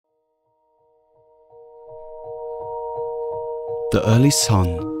The early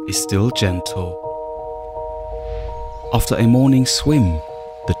sun is still gentle. After a morning swim,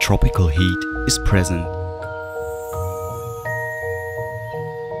 the tropical heat is present.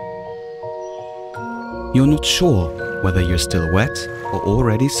 You're not sure whether you're still wet or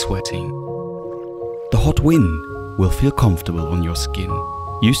already sweating. The hot wind will feel comfortable on your skin.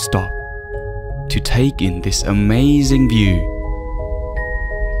 You stop to take in this amazing view.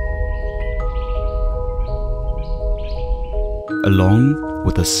 Along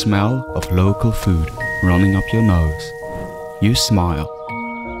with the smell of local food running up your nose, you smile.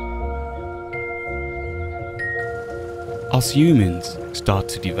 Us humans start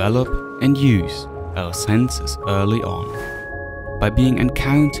to develop and use our senses early on. By being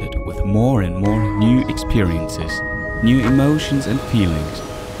encountered with more and more new experiences, new emotions and feelings,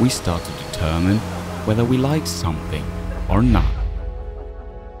 we start to determine whether we like something or not.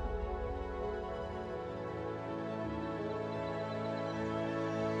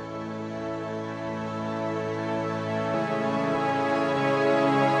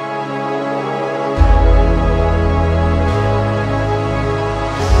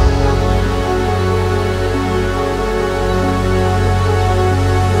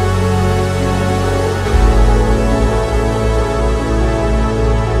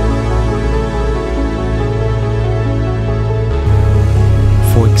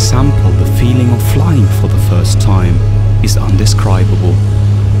 For example, the feeling of flying for the first time is undescribable.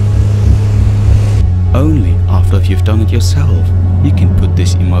 Only after you've done it yourself, you can put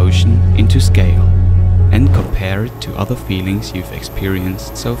this emotion into scale and compare it to other feelings you've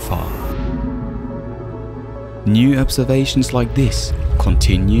experienced so far. New observations like this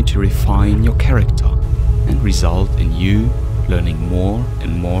continue to refine your character and result in you learning more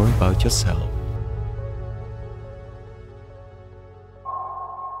and more about yourself.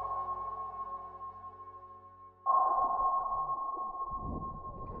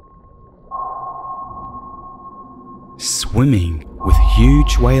 Swimming with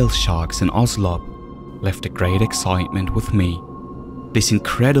huge whale sharks in Oslo left a great excitement with me. This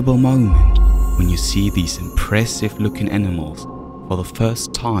incredible moment when you see these impressive looking animals for the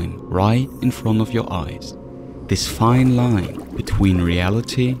first time right in front of your eyes. This fine line between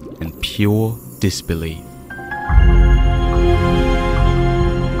reality and pure disbelief.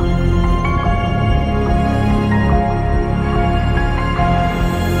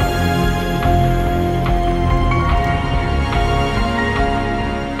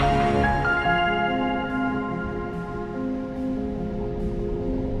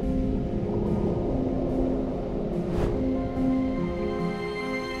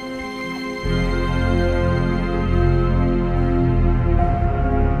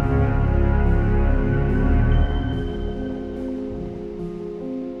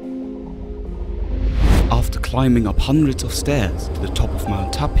 After climbing up hundreds of stairs to the top of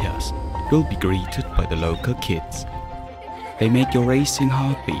Mount Tapias, you'll be greeted by the local kids. They make your racing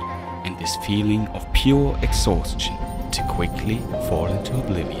heart beat and this feeling of pure exhaustion to quickly fall into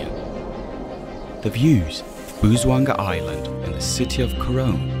oblivion. The views of Busuanga Island and the city of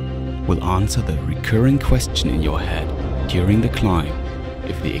Corone will answer the recurring question in your head during the climb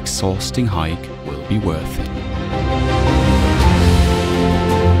if the exhausting hike will be worth it.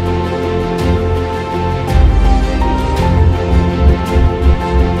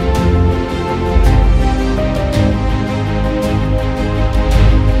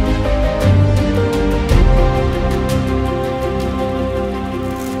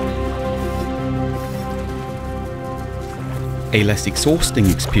 A less exhausting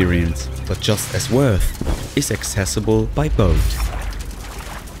experience, but just as worth, is accessible by boat.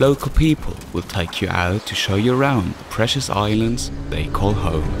 Local people will take you out to show you around the precious islands they call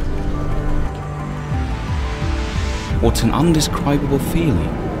home. What an undescribable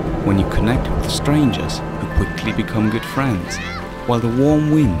feeling when you connect with strangers who quickly become good friends, while the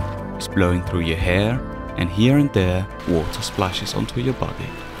warm wind is blowing through your hair and here and there water splashes onto your body.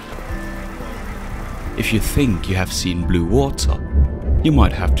 If you think you have seen blue water, you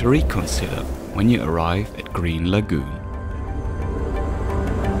might have to reconsider when you arrive at Green Lagoon.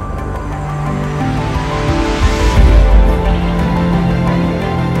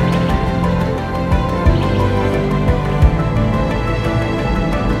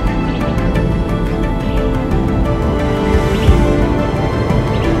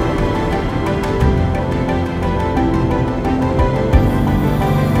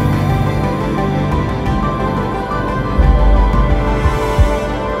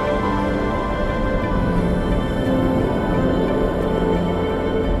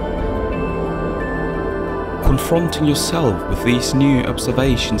 Confronting yourself with these new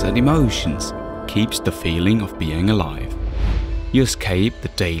observations and emotions keeps the feeling of being alive. You escape the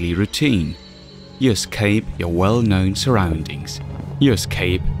daily routine. You escape your well-known surroundings. You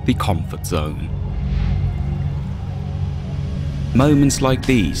escape the comfort zone. Moments like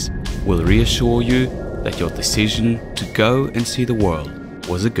these will reassure you that your decision to go and see the world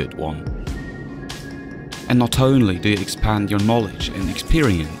was a good one. And not only do you expand your knowledge and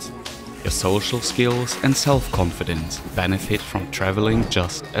experience, your social skills and self-confidence benefit from traveling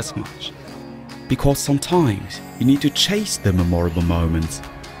just as much. Because sometimes you need to chase the memorable moments,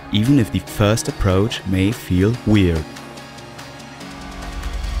 even if the first approach may feel weird.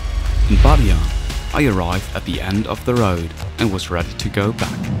 In Badian, I arrived at the end of the road and was ready to go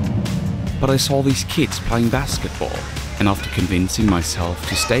back. But I saw these kids playing basketball, and after convincing myself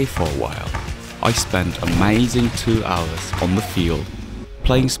to stay for a while, I spent an amazing 2 hours on the field,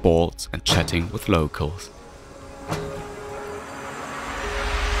 playing sports and chatting with locals.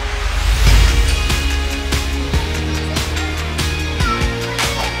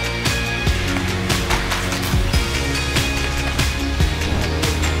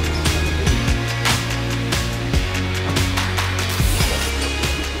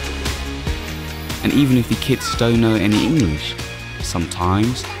 And even if the kids don't know any English,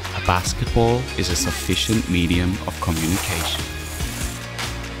 sometimes a basketball is a sufficient medium of communication.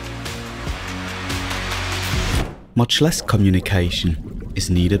 Much less communication is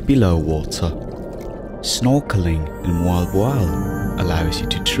needed below water. Snorkeling in wild allows you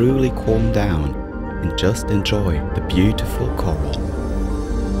to truly calm down and just enjoy the beautiful coral.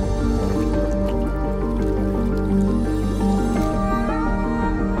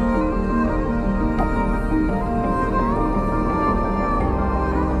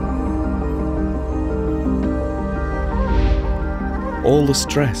 All the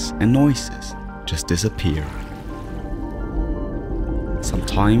stress and noises just disappear.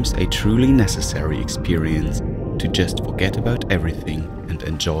 Sometimes a truly necessary experience to just forget about everything and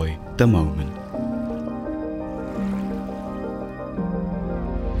enjoy the moment.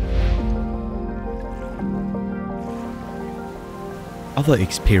 Other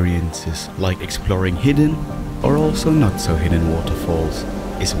experiences, like exploring hidden or also not so hidden waterfalls,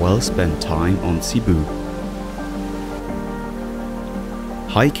 is well spent time on Cebu.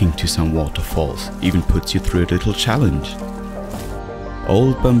 Hiking to some waterfalls even puts you through a little challenge.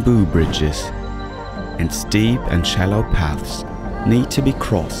 Old bamboo bridges and steep and shallow paths need to be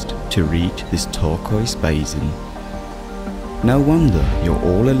crossed to reach this turquoise basin. No wonder you're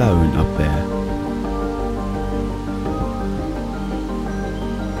all alone up there.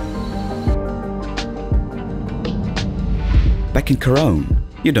 Back in Coron,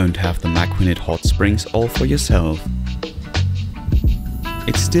 you don't have the Maquinit hot springs all for yourself.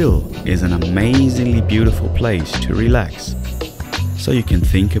 It still is an amazingly beautiful place to relax, so you can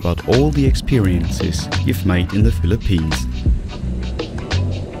think about all the experiences you've made in the Philippines.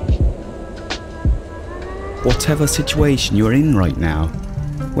 Whatever situation you're in right now,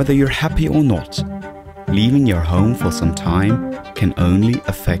 whether you're happy or not, leaving your home for some time can only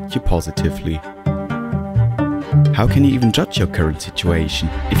affect you positively. How can you even judge your current situation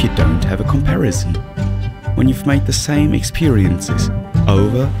if you don't have a comparison? When you've made the same experiences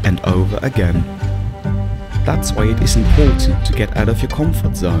over and over again. That's why it is important to get out of your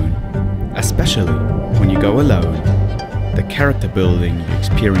comfort zone, especially when you go alone. The character building you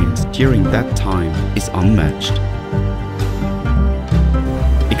experience during that time is unmatched.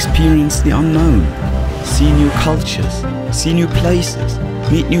 Experience the unknown, see new cultures, see new places,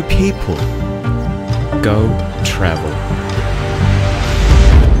 meet new people. Go travel.